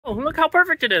Oh, look how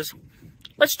perfect it is.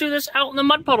 Let's do this out in the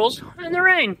mud puddles in the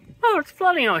rain. Oh, it's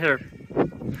flooding out here.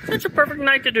 It's a perfect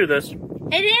night to do this.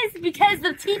 It is, because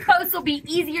the T-posts will be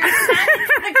easier to smash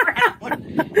into the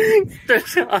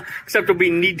ground. Except it'll be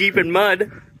knee-deep in mud.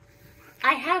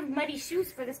 I have muddy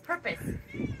shoes for this purpose.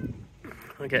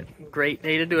 Okay, great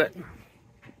day to do it.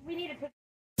 We need to put...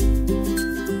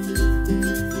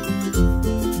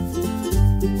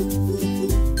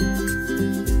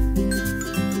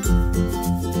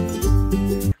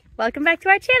 Welcome back to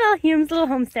our channel, Hume's Little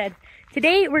Homestead.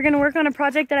 Today we're going to work on a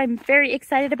project that I'm very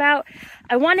excited about.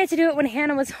 I wanted to do it when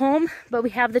Hannah was home, but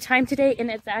we have the time today and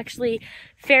it's actually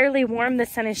fairly warm. The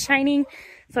sun is shining.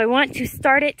 So I want to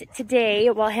start it today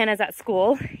while Hannah's at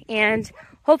school, and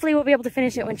hopefully we'll be able to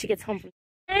finish it when she gets home.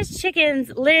 Hannah's chickens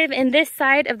live in this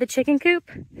side of the chicken coop.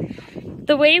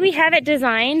 The way we have it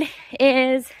designed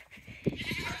is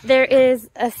there is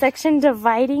a section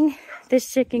dividing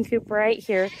this chicken coop right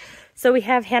here. So we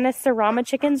have Hannah's Serama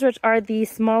chickens, which are the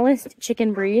smallest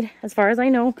chicken breed, as far as I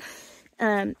know.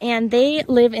 And they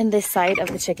live in this side of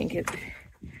the chicken coop.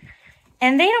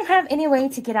 And they don't have any way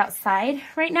to get outside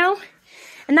right now.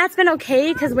 And that's been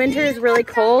okay because winter is really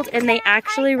cold and they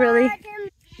actually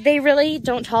really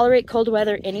don't tolerate cold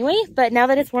weather anyway. But now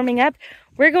that it's warming up,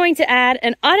 we're going to add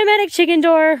an automatic chicken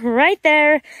door right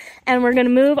there. And we're going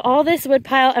to move all this wood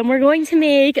pile and we're going to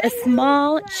make a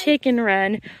small chicken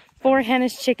run for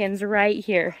Hannah's chickens right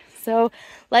here. So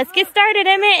let's get started,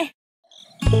 Emmett.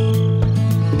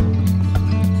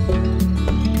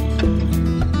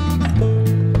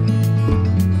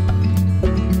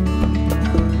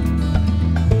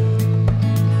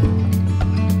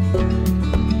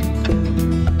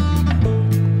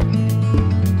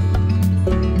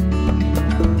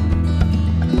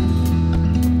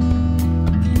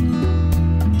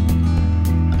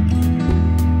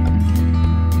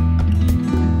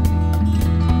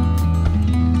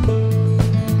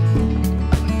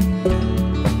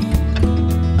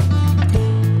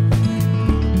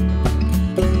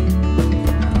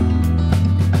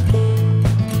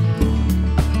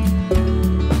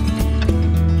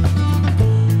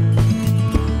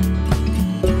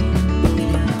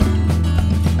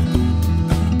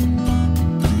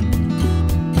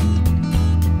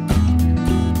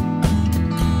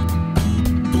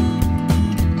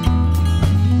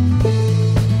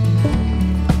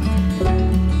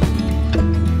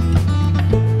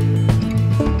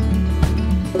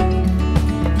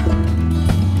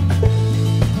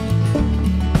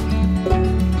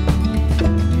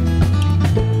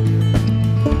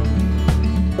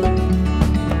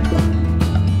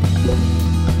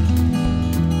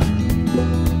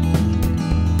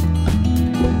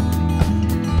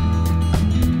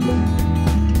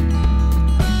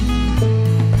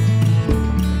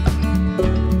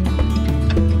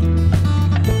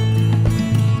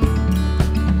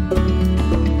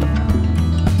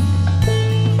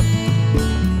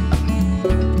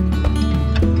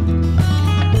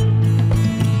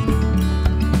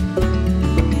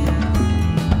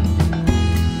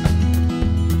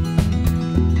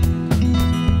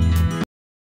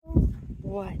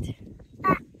 What?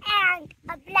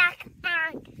 A black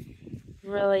ant.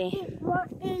 Really?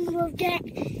 And we'll get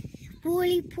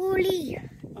poly.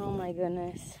 Oh my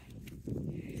goodness.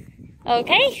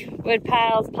 Okay, wood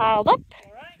piles piled up.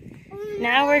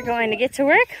 Now we're going to get to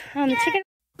work on the chicken.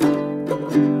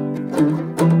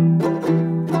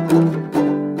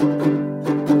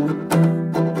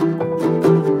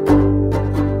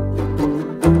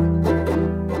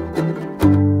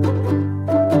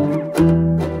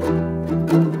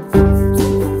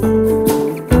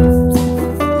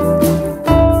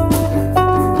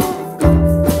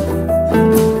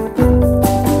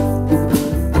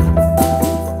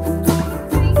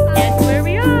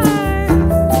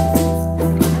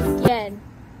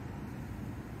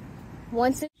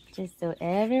 Just so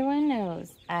everyone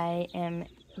knows, I am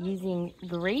using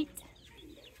great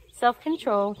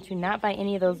self-control to not buy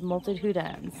any of those molted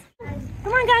houdas.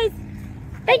 Come on, guys.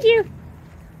 Thank you.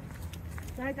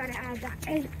 So I gotta add that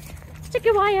in.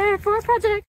 Chicken wire for our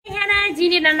project. Hey, Hannah, do you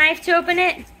need a knife to open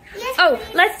it? Yes. Oh,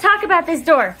 let's talk about this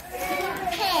door.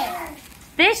 Okay.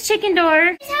 This chicken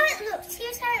door. Here's how it looks.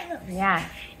 Here's how it looks. Yeah.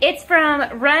 It's from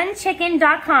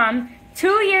runchicken.com. 2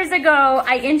 years ago,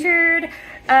 I entered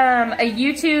a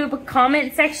YouTube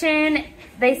comment section.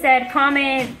 They said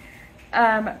comment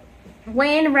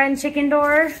win Run Chicken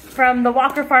Door from the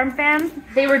Walker Farm fam.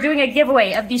 They were doing a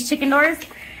giveaway of these chicken doors,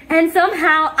 and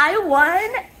somehow I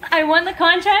won the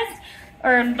contest,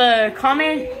 or the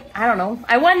comment, I don't know.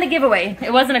 I won the giveaway.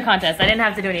 It wasn't a contest. I didn't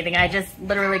have to do anything. I just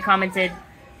literally commented,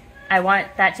 I want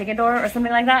that chicken door or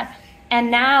something like that. and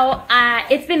now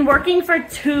it's been working for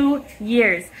 2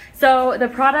 years. So the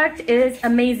product is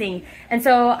amazing. And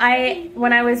so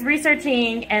when I was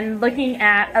researching and looking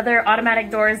at other automatic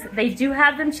doors, they do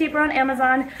have them cheaper on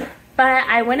Amazon, but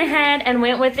I went ahead and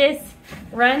went with this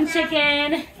Run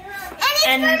Chicken.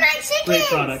 And it's for my chickens. Great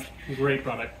product. Great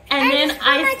product. And then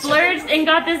I splurged and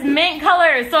got this mint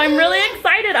color. So I'm really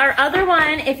excited. Our other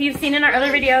one, if you've seen in our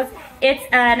other videos, it's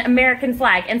an American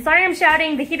flag. And sorry I'm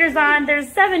shouting, the heater's on. There's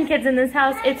 7 kids in this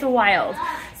house. It's wild.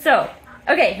 So,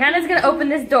 okay, Hannah's gonna open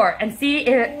this door and see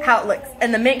how it looks.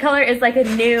 And the mint color is like a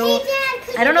new,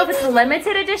 I don't know if it's a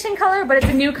limited edition color, but it's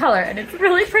a new color. And it's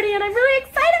really pretty and I'm really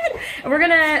excited.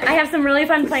 And I have some really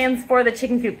fun plans for the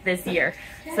chicken coop this year.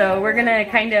 So we're gonna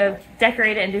kind of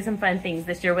decorate it and do some fun things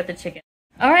this year with the chicken.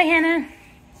 All right, Hannah.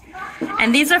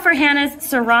 And these are for Hannah's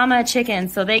Sarama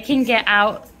chickens, so they can get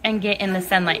out and get in the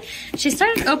sunlight. She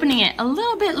started opening it a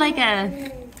little bit like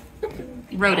a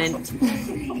rodent.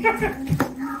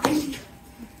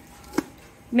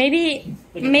 Maybe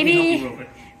I've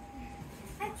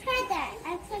tried that.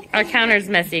 our counter's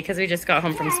messy because we just got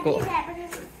home from school. Can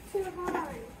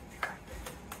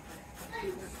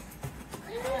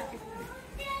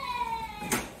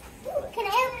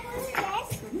I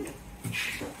open this?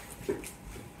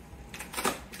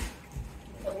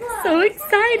 So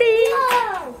exciting!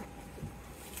 Whoa!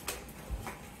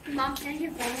 Mom, can I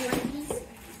get one of these?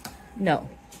 No,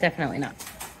 definitely not.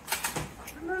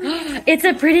 It's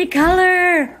a pretty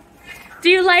color. Do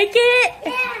you like it?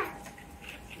 Yeah.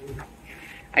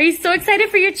 Are you so excited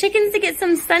for your chickens to get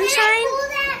some sunshine? Can I pull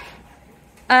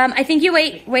that? I think you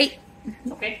wait.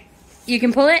 Okay. You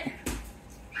can pull it?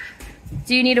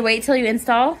 Do you need to wait till you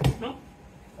install? No.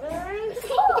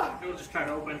 Cool. We'll just try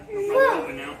to open. We'll probably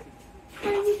open now.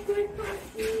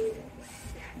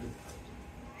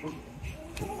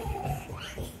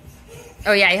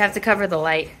 Oh yeah, you have to cover the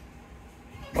light.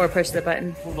 Or push the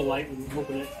button. Hold the light and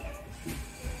open it.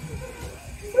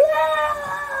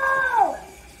 Whoa!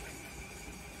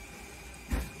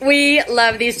 We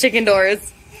love these chicken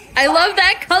doors. I love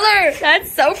that color. That's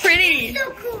so pretty.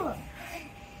 So cool.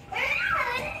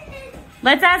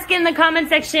 Let's ask in the comment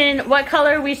section what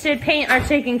color we should paint our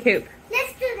chicken coop.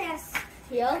 Let's do this.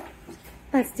 Teal.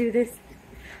 Let's do this.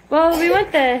 Well, we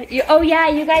want oh yeah,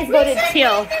 you guys voted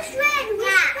teal. This red. We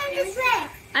should paint this red.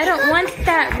 I don't want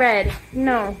that red.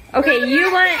 No. Okay,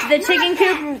 you want the chicken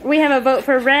coop. We have a vote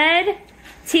for red,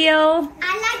 teal.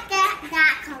 I like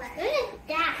that color.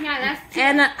 That. No, that's teal.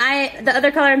 And the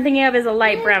other color I'm thinking of is a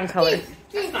light brown color.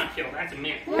 That's not teal. That's a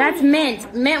mint. That's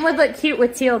mint. Mint would look cute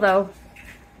with teal though.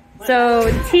 So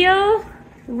teal,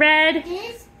 red,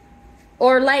 This.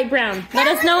 or light brown. Let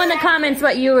us know in the comments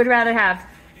what you would rather have.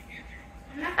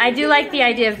 I do like the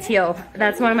idea of teal.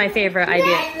 That's one of my favorite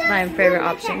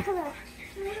options.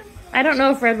 I don't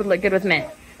know if red would look good with mint.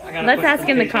 Let's ask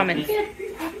in the comments.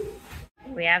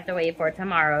 We have to wait for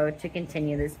tomorrow to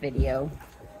continue this video.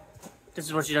 This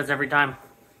is what she does every time.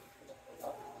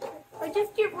 I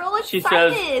just get real excited. She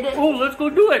says, "Oh, let's go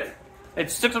do it."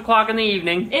 It's 6 o'clock in the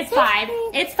evening. It's 5.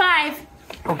 It's 5.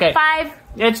 Okay. 5.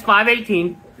 It's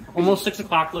 5:18. Almost 6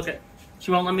 o'clock. Look at.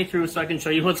 She won't let me through, so I can show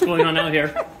you what's going on out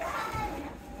here.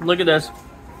 Look at this.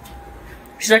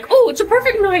 She's like, "Oh, it's a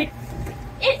perfect night."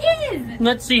 It is.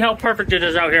 Let's see how perfect it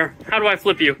is out here. How do I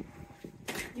flip you?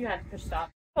 You have to push stop.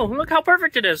 Oh, look how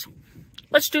perfect it is.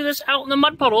 Let's do this out in the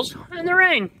mud puddles in the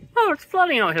rain. Oh, it's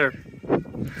flooding out here.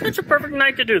 It's a perfect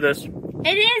night to do this.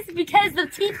 It is, because the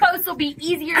T-post will be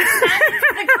easier to smash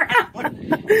into the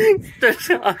ground.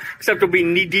 Except it'll be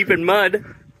knee deep in mud.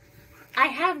 I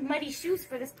have muddy shoes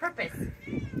for this purpose.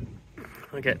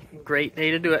 Okay, great day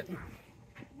to do it.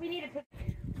 We need to.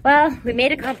 Well, we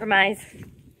made a compromise.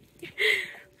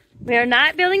 We are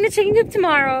not building the chicken coop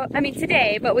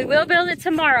today, but we will build it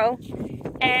tomorrow.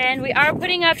 And we are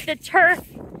putting up the turf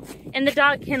in the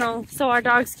dog kennel so our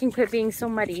dogs can quit being so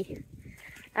muddy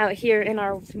out here in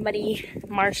our muddy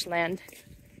marshland.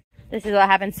 This is what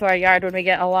happens to our yard when we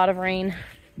get a lot of rain.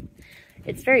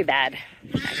 It's very bad,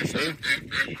 actually.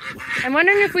 I'm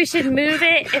wondering if we should move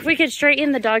it, if we could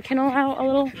straighten the dog kennel out a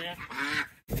little. Yeah.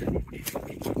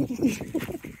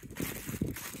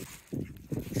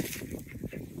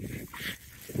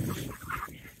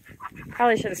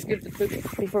 Probably should have scooped the poop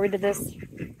before we did this.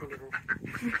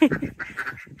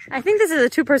 I think this is a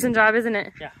 2-person job, isn't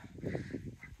it? Yeah.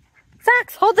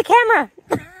 Sax, hold the camera!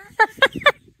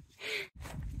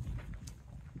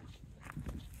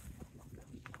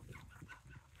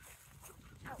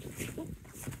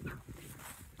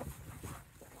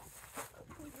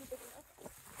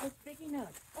 It's big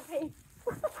enough. Okay.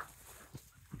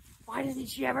 Why doesn't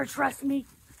she ever trust me?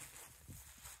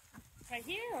 Right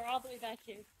here or all the way back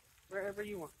here? Wherever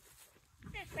you want.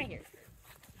 Right here.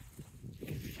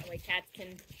 That way cats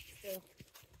can still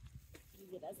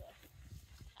use it as a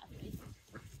pathway.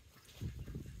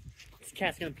 This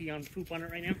cat's gonna pee on poop on it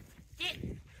right now.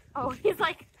 Oh, he's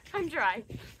like, I'm dry.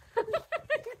 I'm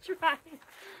dry.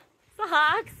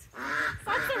 Socks.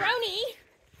 Socks-a-roni.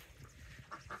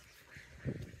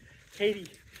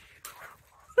 Katie.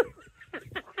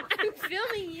 I'm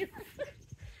filming you.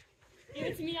 Give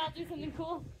it to me, I'll do something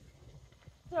cool.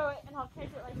 Throw it and I'll catch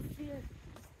it like a spear.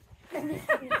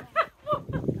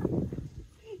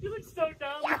 You look so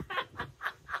dumb.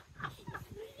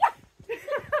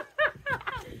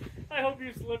 I hope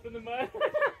you slip in the mud.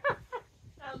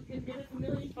 That was gonna get us a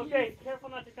million views. Okay, careful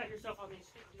not to cut yourself on these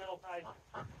stupid metal ties.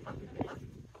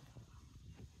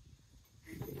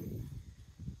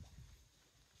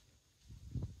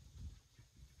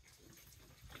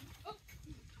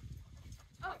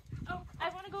 Oh, I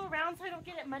want to go around so I don't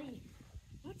get it muddy.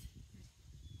 Oops.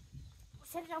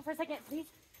 Set it down for a second, please.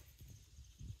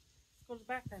 Let's go to the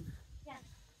back then. Yeah.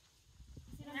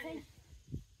 See what I'm saying?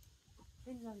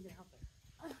 Katie's not get out there.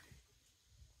 I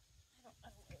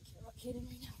don't really care about Kaden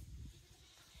right now.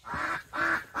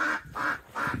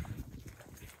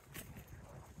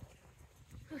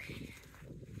 Okay.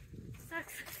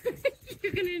 Sucks.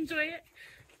 You're gonna enjoy it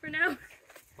for now.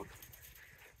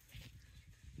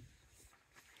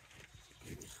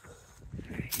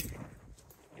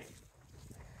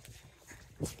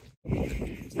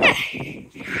 Yeah,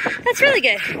 that's really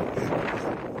good.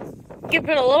 You can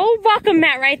put a little welcome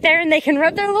mat right there and they can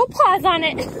rub their little paws on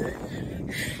it.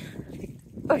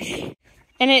 Okay.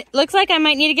 And it looks like I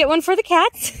might need to get one for the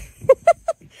cats.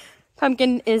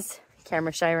 Pumpkin is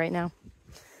camera shy right now.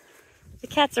 The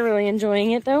cats are really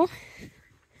enjoying it though.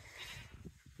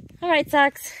 All right,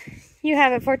 Socks. You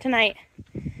have it for tonight.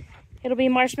 It'll be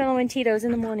marshmallow and Tito's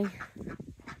in the morning.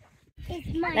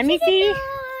 Let me see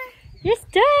your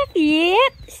stuff.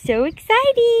 Yep, so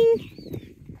exciting.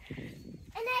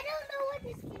 And I don't know what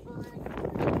this people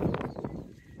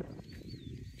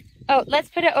are. Oh, let's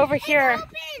put it over here. Open.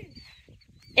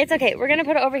 It's okay. We're going to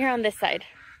put it over here on this side.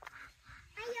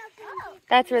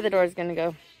 That's where the door's going to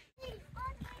go.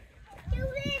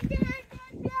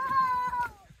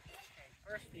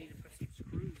 First, we need to put some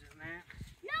screws in that.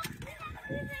 No, we have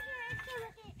screws right here. It came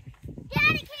with it.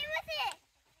 Dad, it came with it.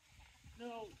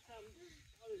 No, some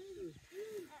other screws.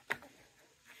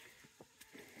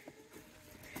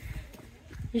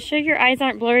 You sure your eyes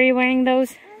aren't blurry wearing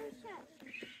those?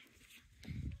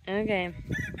 Okay.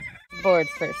 Board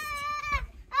first.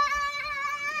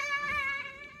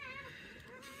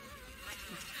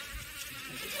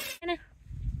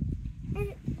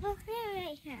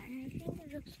 Right here. I think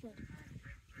it looks good.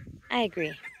 I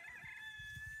agree.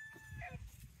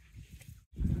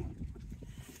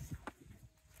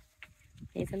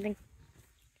 Need something?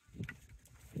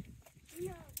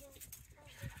 No.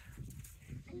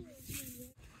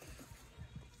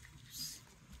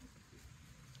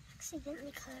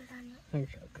 Accidentally colored on it.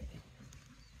 It's okay.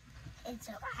 It's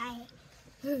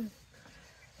okay.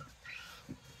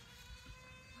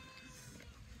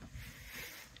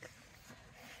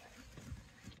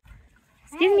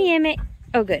 Excuse me, Emmett.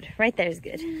 Oh, good. Right there is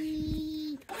good. I'm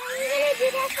gonna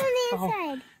do that from the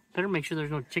inside. Better make sure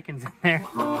there's no chickens in there.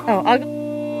 Oh, I'll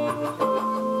go.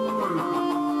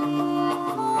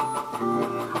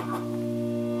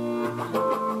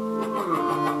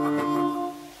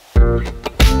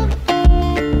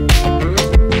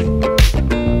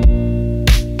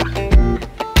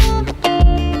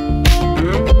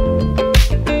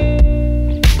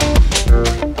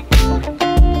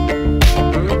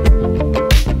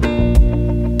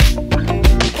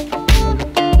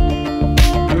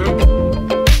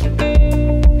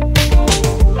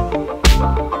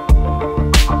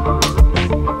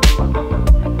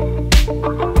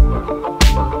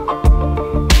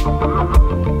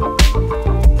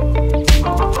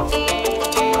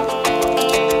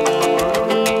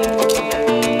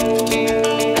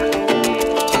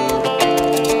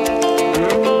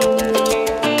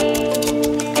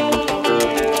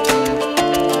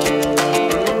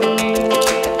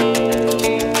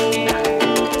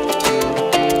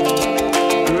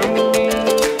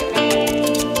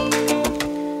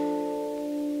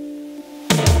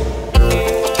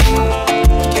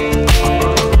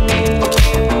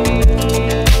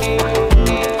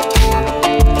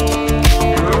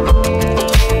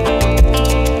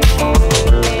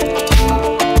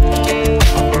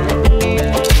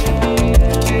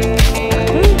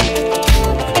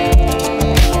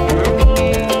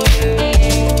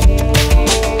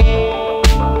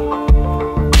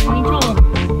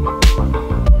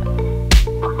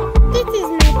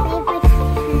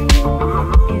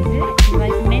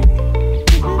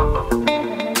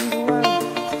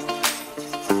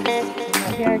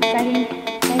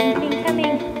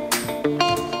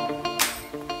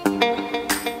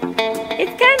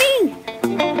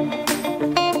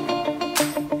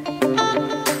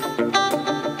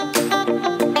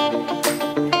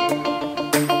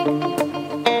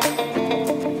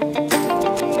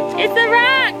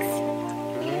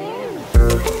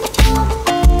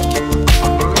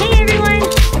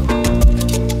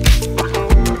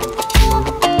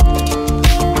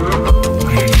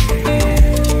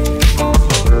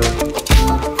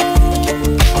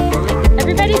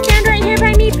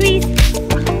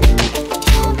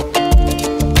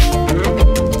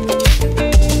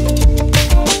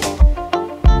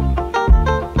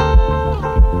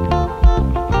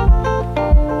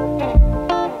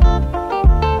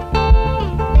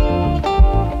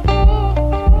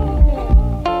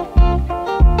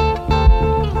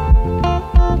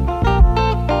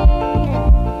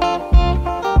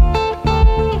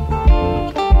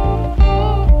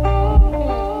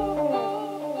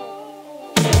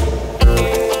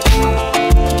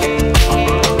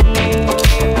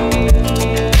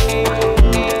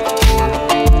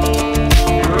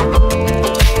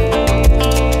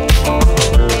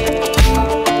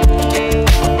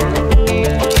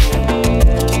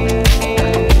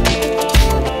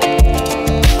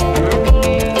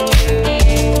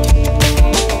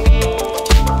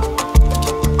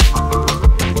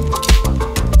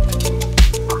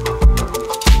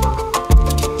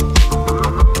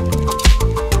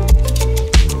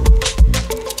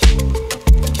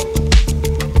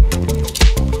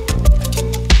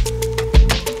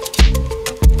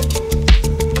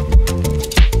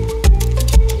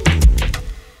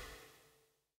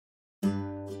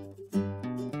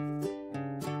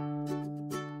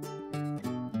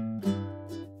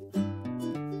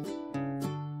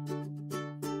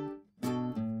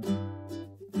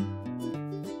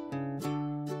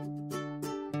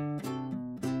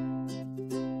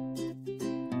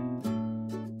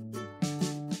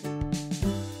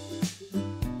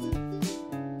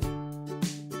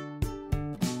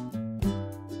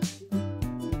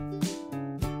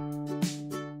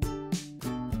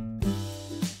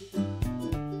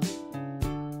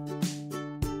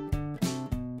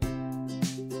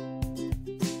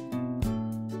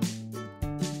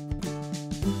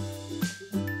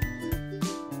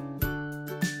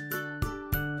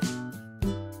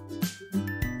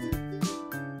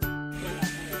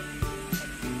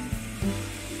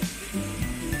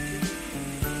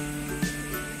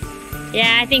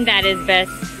 Yeah, I think that is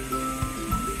best.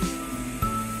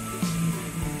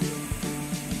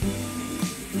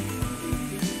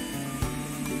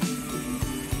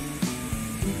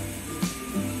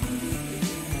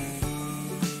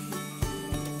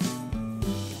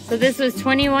 So this was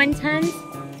 21 tons?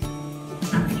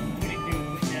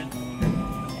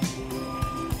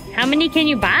 How many can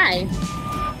you buy?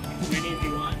 As many as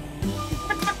you want.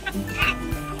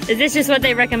 Is this just what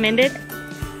they recommended?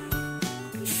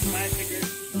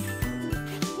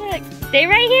 Look, stay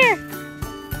right here.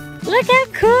 Look how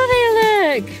cool they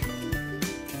look.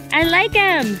 I like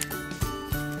them.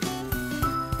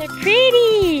 They're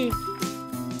pretty.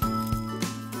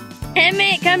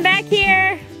 Emmett, come back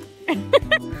here.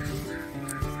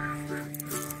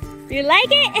 You like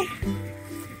it?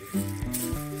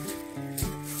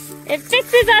 It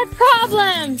fixes our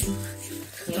problem.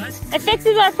 What? It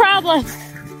fixes our problem.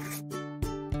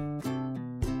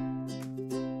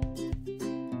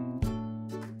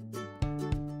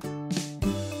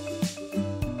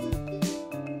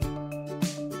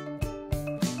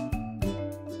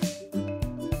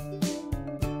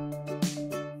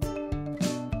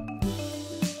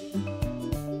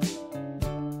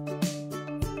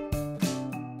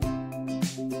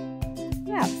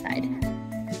 We're outside.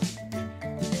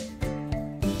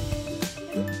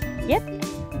 Yep.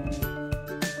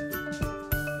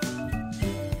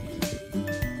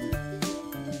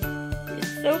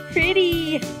 It's so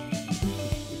pretty.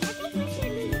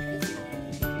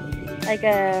 Like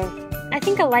I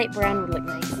think a light brown would look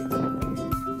nice.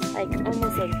 Like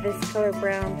almost like this color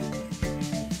brown.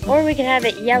 Or we could have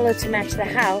it yellow to match the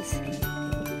house.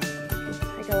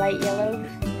 Like a light yellow.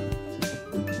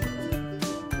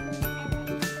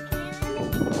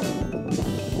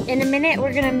 In a minute,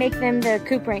 we're gonna make them the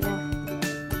coop right now.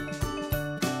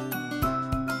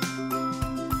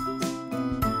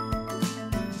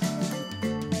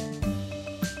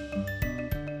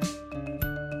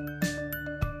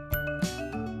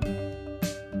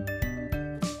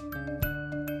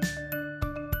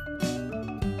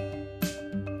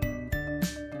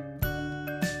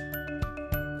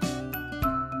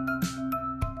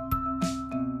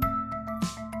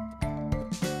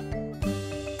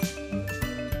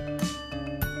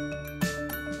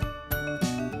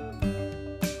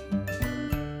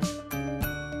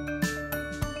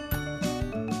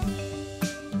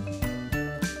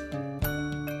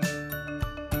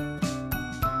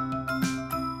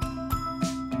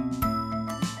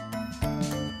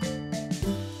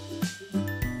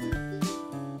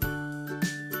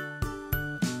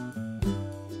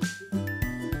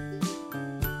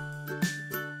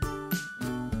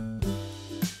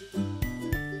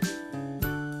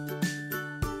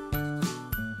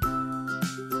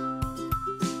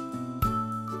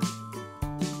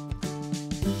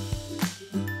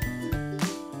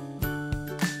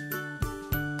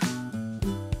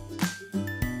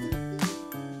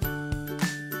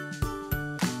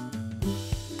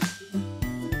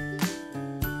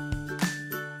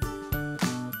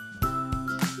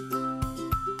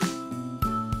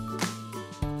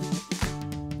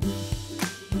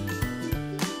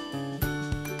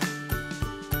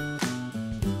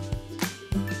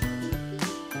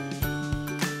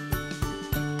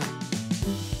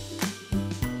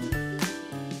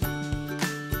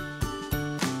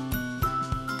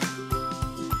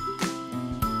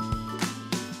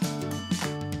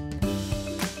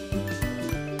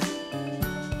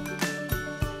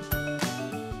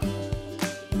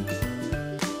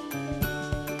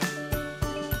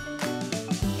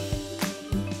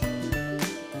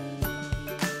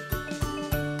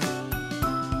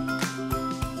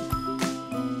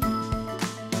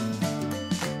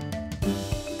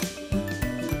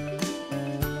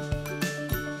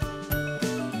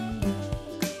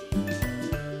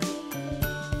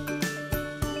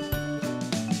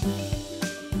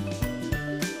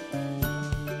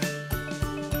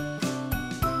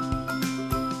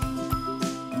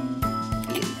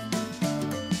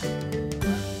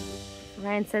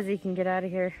 Ryan says he can get out of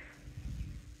here.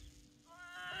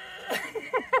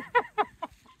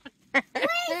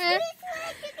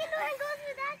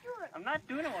 I'm not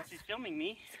doing it while she's filming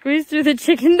me. Squeeze through the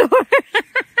chicken door.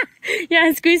 Yeah,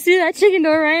 squeeze through that chicken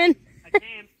door, Ryan. I can.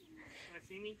 Can I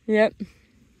see me? Yep.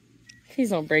 Please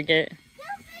don't break it.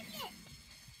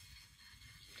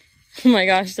 Oh my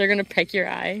gosh, they're gonna peck your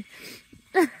eye.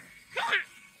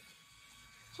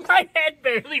 My head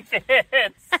barely fits.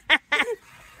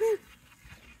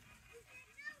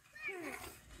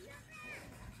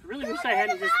 I really wish I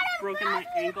hadn't just broken my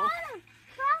ankle.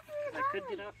 I could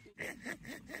get up.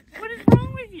 What is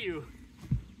wrong with you?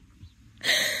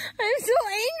 I'm so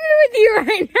angry with you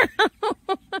right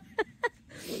now.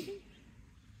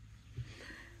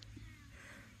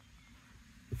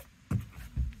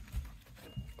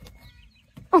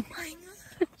 Oh my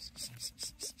gosh.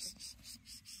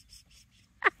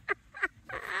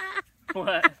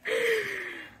 What?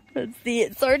 Let's see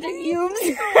it, Sergeant Humes.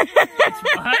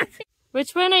 What?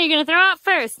 Which one are you going to throw out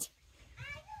first?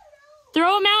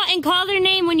 Throw them out and call their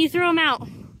name when you throw them out.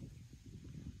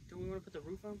 Do we want to put the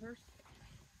roof on first?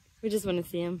 We just want to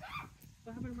see them.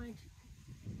 What happened to my...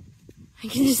 I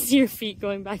can just see your feet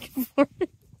going back and forth.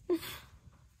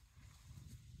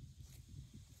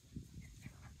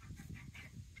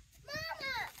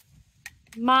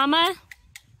 Mama?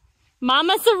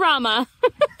 Mama Sarama.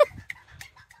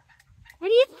 What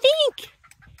do you think?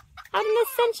 Out in the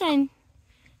sunshine.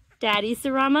 Daddy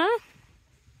Sarama?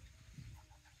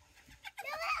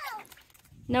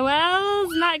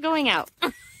 Noelle's not going out.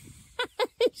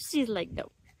 She's like, no.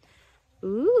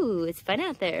 Ooh, it's fun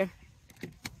out there.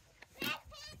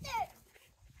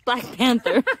 Black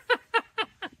Panther.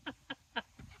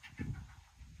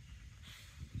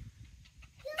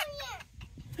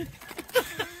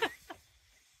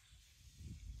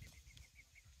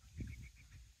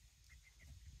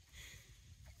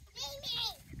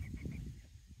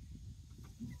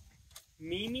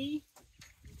 Mimi?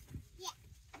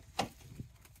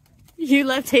 You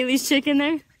left Haley's chicken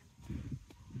there?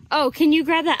 Oh, can you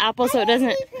grab that apple so it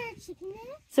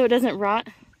doesn't rot?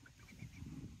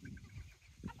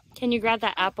 Can you grab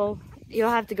that apple? You'll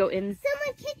have to go in.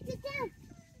 Someone kicked it down.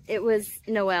 It was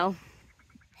Noelle.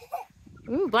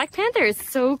 Ooh, Black Panther is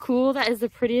so cool. That is the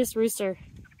prettiest rooster.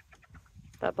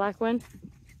 That black one.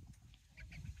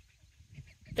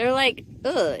 They're like,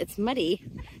 ugh, it's muddy.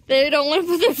 They don't want to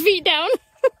put their feet down.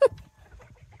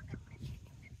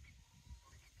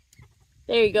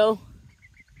 There you go.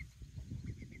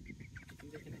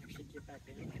 They can actually get back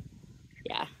in.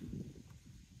 Yeah.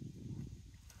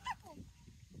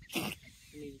 I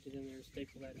need to get in there and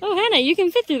staple that. Oh, Hannah, you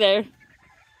can fit through there.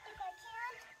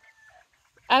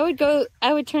 I would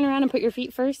turn around and put your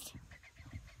feet first.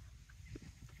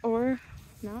 Or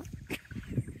not.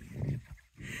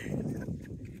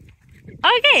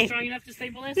 Okay. Strong enough to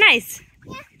staple this? Nice.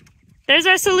 Yeah. There's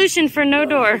our solution for no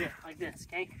door. Like this,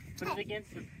 okay? Put it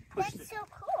against and push That's it. so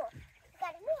cool. We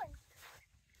got a new one.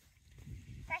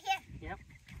 Right here. Yep.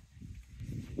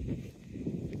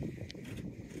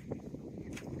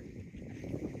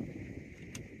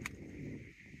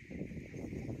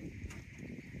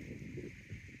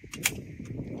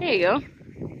 There you go.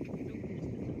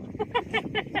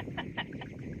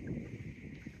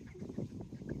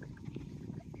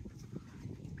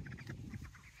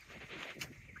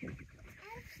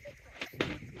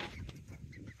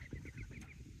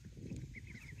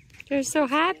 They're so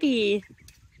happy.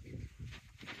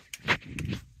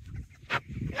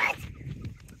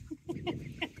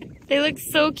 They look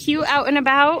so cute out and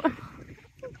about.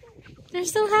 They're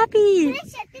so happy. Can I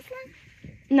shut this one?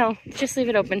 No, just leave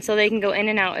it open so they can go in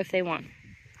and out if they want.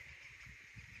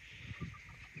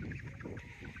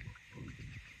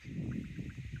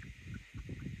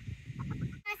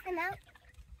 Pass them out.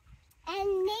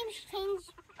 And names change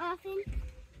often.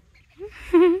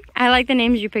 I like the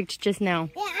names you picked just now.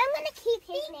 Yeah, I'm gonna keep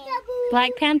his name.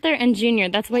 Black Panther and Junior.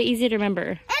 That's way easier to remember.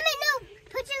 Emma, no,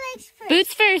 put your legs first.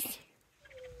 Boots first.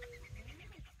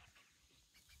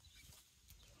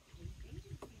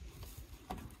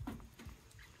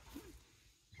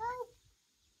 Oh,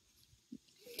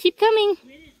 Keep coming.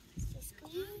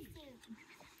 squeeze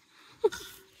you.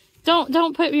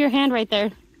 Don't put your hand right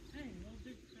there.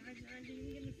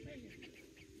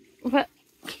 What?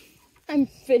 I'm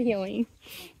videoing.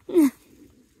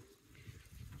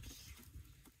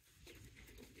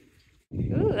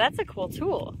 Ooh, that's a cool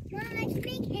tool. Mom, I can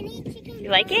make any chicken. You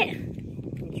like it?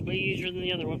 It's way easier than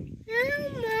the other one. No,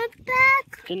 my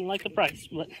back. Didn't like the price,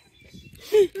 but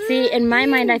See, in my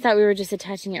mind, I thought we were just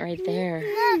attaching it right there. Mom,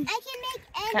 I can make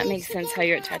any That makes sense how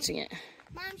you're chicken attaching it.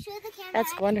 Mom, show the camera.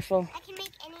 That's wonderful. I can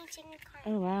make any chicken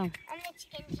corn. Oh, wow. I'm the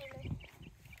chicken tamer.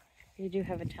 You do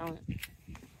have a talent.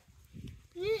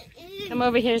 Come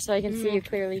over here so I can see you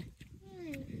clearly.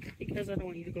 because I don't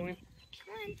want you to go in.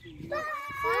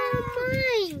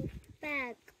 Oh, mine.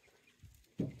 Back.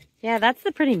 Yeah, that's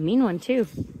the pretty mean one, too.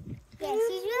 Yes,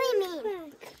 he's really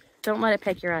mean. Don't let it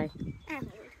peck your eye.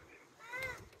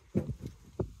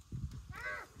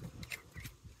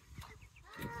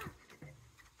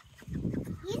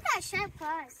 He's got sharp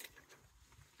claws.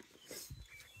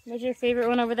 What's your favorite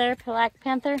one over there? Black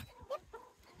Panther?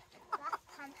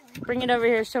 Bring it over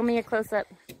here. Show me a close-up.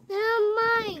 No,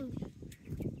 mine.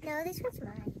 No, this one's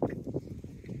mine.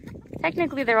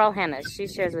 Technically, they're all Hannah's. She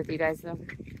shares with you guys, though.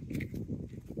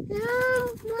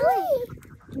 No, why?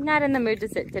 Not in the mood to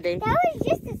sit today. That was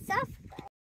just a soft.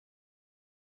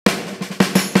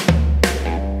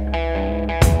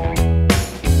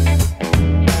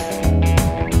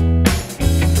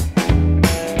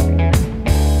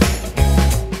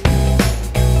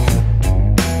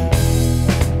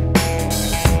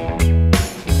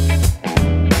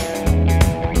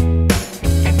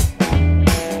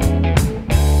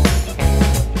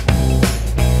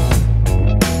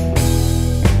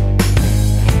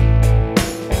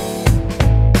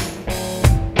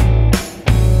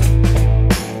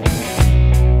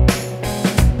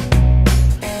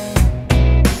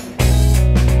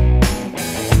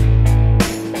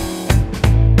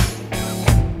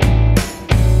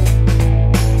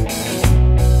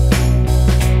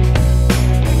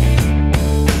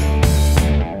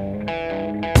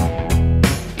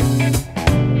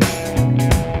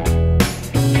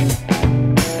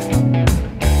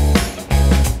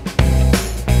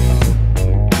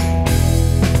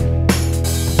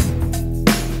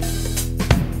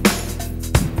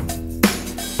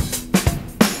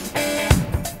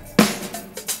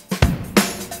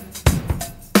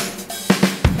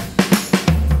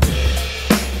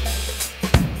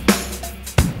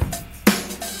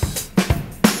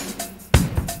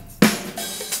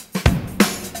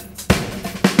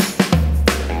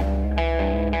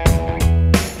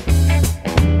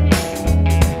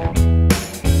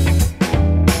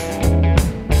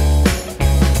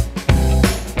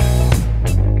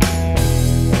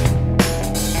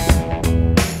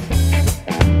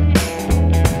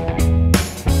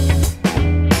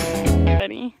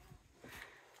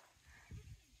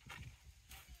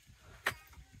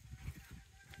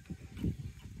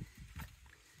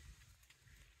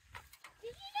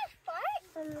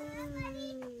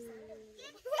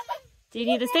 Do you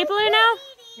need a stapler now?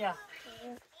 Yeah.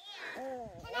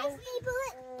 Can I staple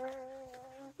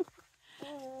it?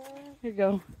 Here you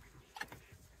go.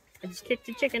 I just kicked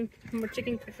a chicken. I'm a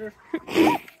chicken kicker.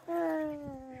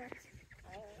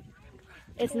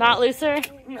 It's not looser?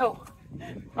 No.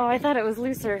 Oh, I thought it was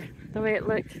looser, the way it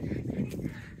looked.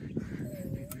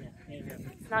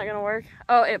 It's not gonna work.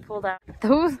 Oh, it pulled out.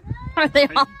 Those, are they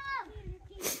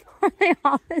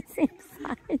all the same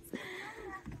size?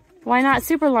 Why not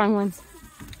super long ones?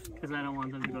 Because I don't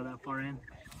want them to go that far in.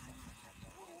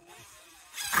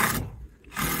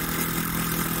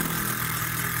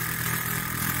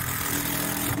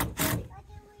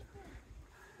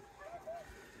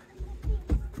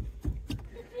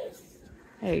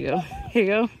 There you go. Here you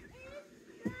go.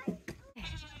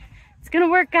 It's gonna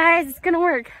work, guys. It's gonna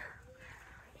work.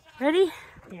 Ready?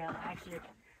 Yeah, actually.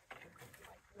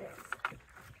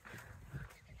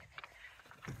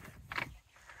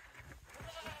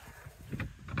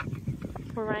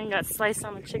 Poor Ryan got sliced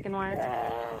on the chicken wire.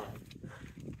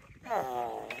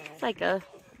 It's like a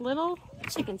little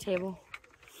chicken table.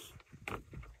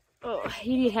 Oh,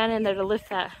 you need Hannah in there to lift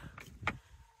that.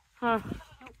 Huh.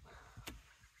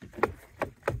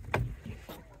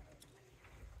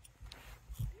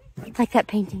 Like that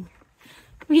painting.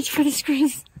 Reach for the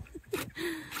screws.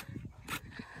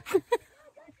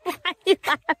 Why are you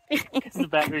laughing? Because the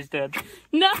battery's dead.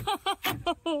 No!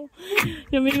 You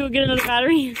want me to go get another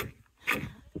battery?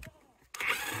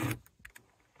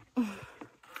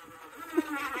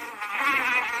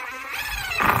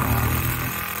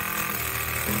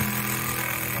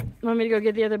 Want me to go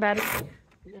get the other battery?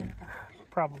 Yeah,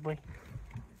 probably.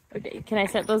 Okay, can I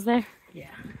set those there?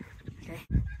 Yeah. Okay.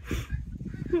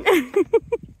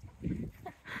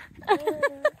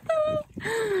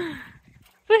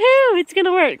 Woohoo! It's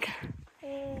gonna work.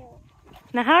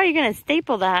 Now, how are you gonna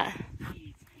staple that?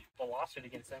 The lawsuit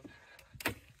against them.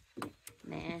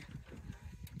 Nah.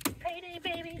 Payday,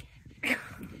 baby.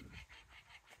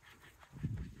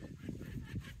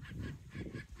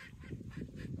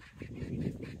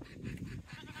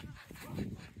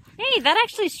 Hey, that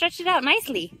actually stretched it out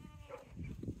nicely.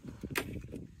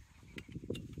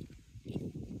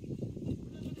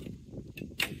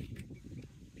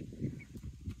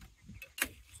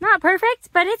 It's not perfect,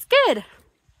 but it's good.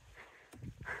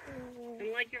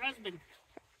 Unlike your husband.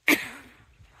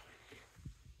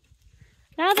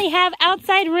 Now they have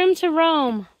outside room to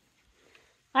roam.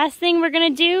 Last thing we're gonna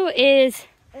do is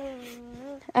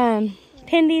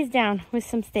pin these down with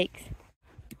some stakes.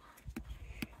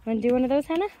 Want to do one of those,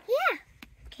 Hannah? Yeah.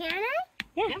 Can I?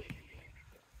 Yeah.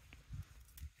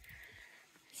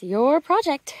 It's your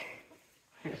project.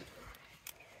 This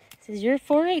is your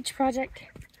 4-H project.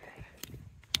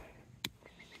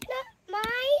 Not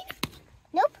mine.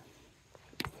 Nope.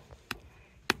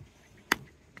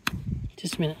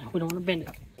 Just a minute. We don't want to bend it.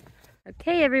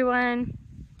 Okay, everyone.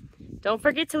 Don't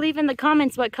forget to leave in the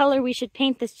comments what color we should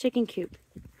paint this chicken coop.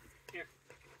 Here.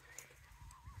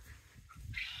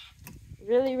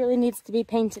 Really, really needs to be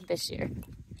painted this year.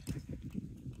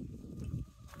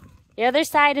 The other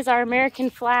side is our American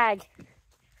flag.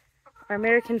 Our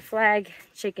American flag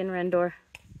chicken run door.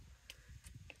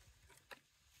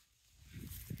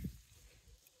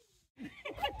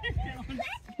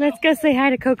 Let's go say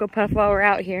hi to Cocoa Puff while we're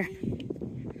out here.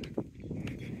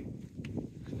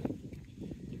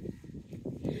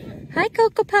 Hi,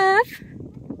 Cocoa Puff.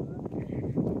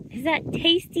 Is that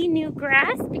tasty new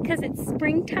grass because it's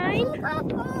springtime?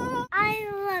 I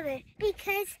love it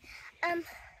because,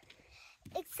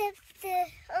 except the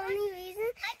only reason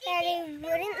that I wouldn't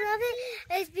love it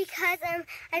is because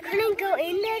I couldn't go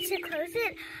in there to close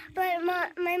it, but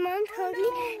my mom told me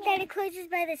that it closes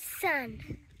by the sun.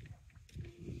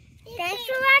 Thanks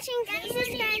for watching. Please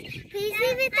subscribe. Please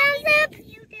leave a thumbs up.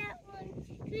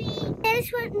 I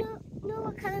just want to know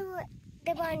what color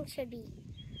the barn should be.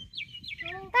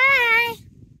 Bye.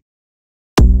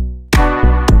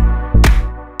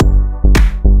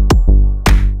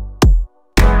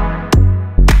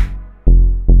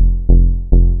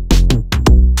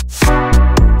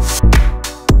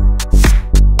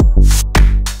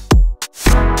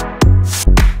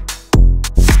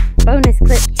 Bonus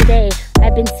clip today.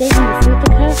 I've been saving this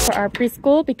Utica for our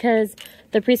preschool because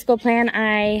the preschool plan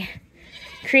I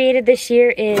created this year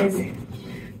is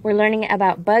we're learning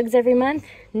about bugs every month.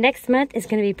 Next month is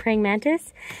going to be praying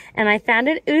mantis, and I found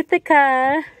an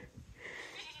Utica,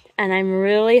 and I'm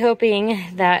really hoping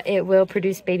that it will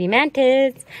produce baby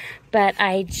mantis, but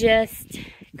I just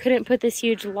couldn't put this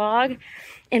huge log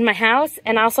in my house,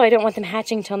 and also I don't want them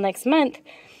hatching till next month.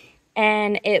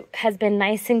 And it has been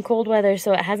nice and cold weather,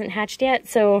 so it hasn't hatched yet.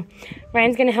 So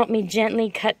Ryan's gonna help me gently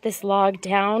cut this log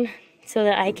down so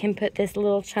that I can put this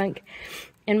little chunk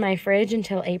in my fridge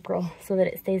until April so that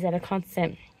it stays at a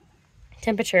constant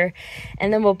temperature.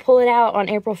 And then we'll pull it out on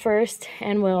April 1st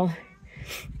and we'll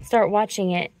start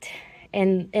watching it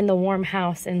in the warm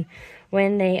house. And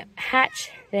when they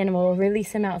hatch, then we'll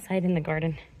release them outside in the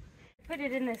garden. Put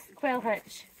it in this quail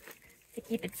hutch to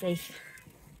keep it safe.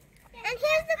 And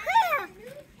here's the quail.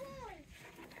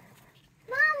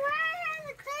 Mom, where are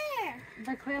the quail?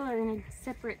 The quail are in a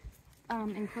separate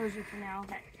enclosure for now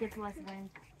that gets less wind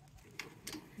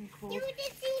and cold. You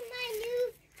just see my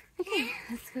new... Okay,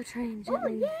 let's go try and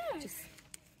gently just...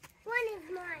 One is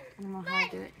mine. I don't know how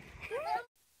to do it.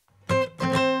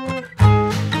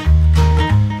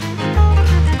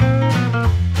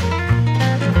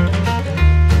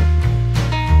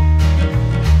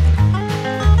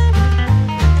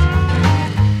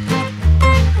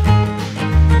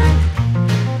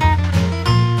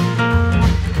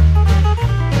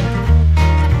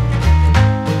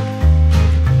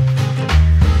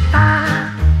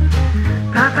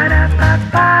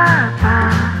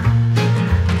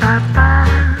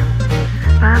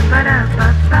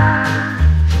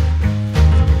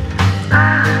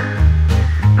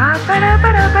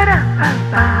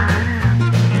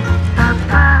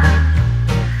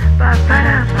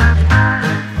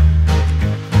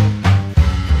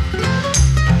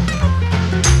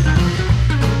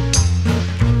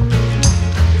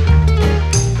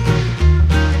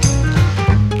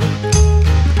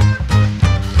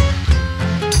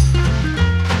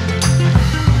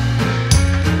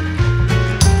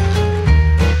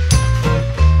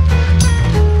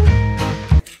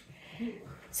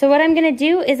 So what I'm going to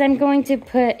do is I'm going to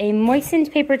put a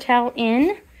moistened paper towel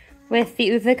in with the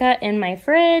Utica in my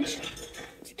fridge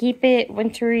to keep it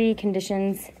wintry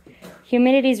conditions.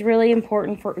 Humidity is really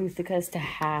important for Uthicas to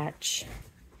hatch.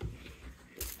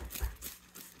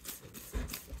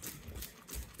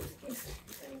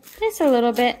 Just a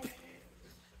little bit.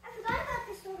 I forgot about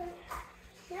this one.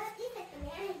 Now I think that the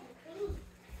banana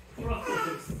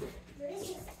is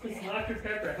cream. It's Dr.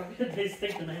 Pepper. How could they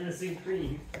stick bananas in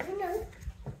cream? I know.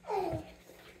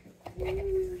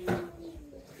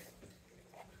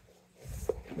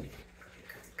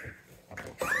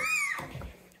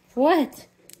 What?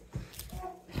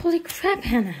 Holy crap,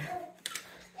 Hannah.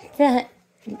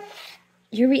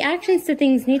 Your reactions to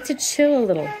things need to chill a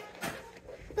little.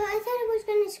 But I thought it was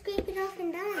going to scrape it off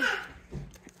and die.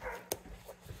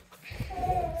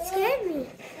 It scared me.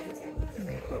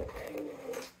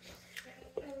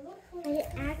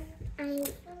 I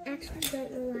actually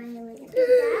don't know why I went through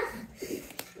that.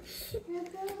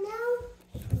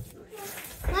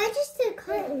 Why just a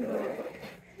cotton ball?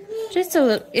 Just a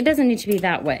little. It doesn't need to be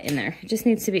that wet in there. It just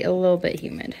needs to be a little bit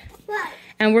humid. What?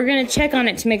 And we're going to check on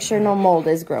it to make sure no mold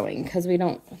is growing because we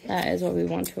don't. That is what we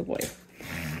want to avoid.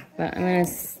 But I'm gonna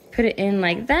put it in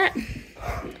like that.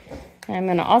 And I'm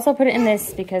gonna also put it in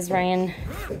this because Ryan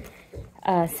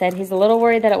said he's a little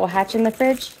worried that it will hatch in the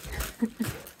fridge.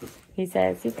 He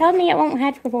says, he told me it won't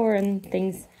hatch before, and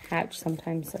things hatch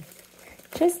sometimes. So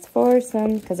just for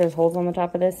some, because there's holes on the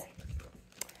top of this.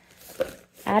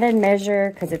 Added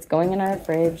measure, because it's going in our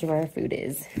fridge where our food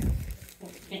is.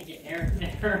 Can't get air in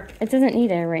there. It doesn't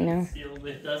need air right now. Sealed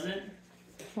it, does it?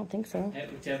 I don't think so.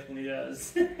 It definitely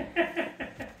does.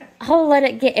 I'll let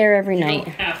it get air every night. You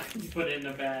don't have to put it in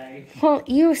a bag. Well,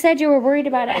 you said you were worried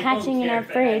about it I don't hatching in care our if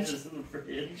it fridge. hatches in the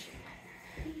fridge.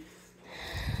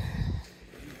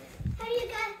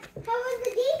 How was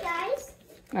the day, guys?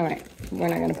 All right, we're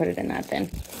not gonna put it in that then.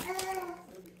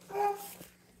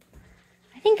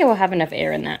 I think it will have enough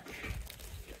air in that.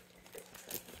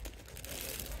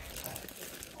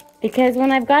 Because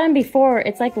when I've gotten before,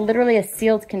 it's like literally a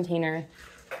sealed container.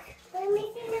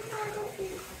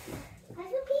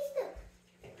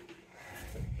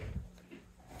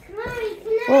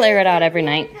 We'll air it out every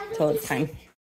night till it's time.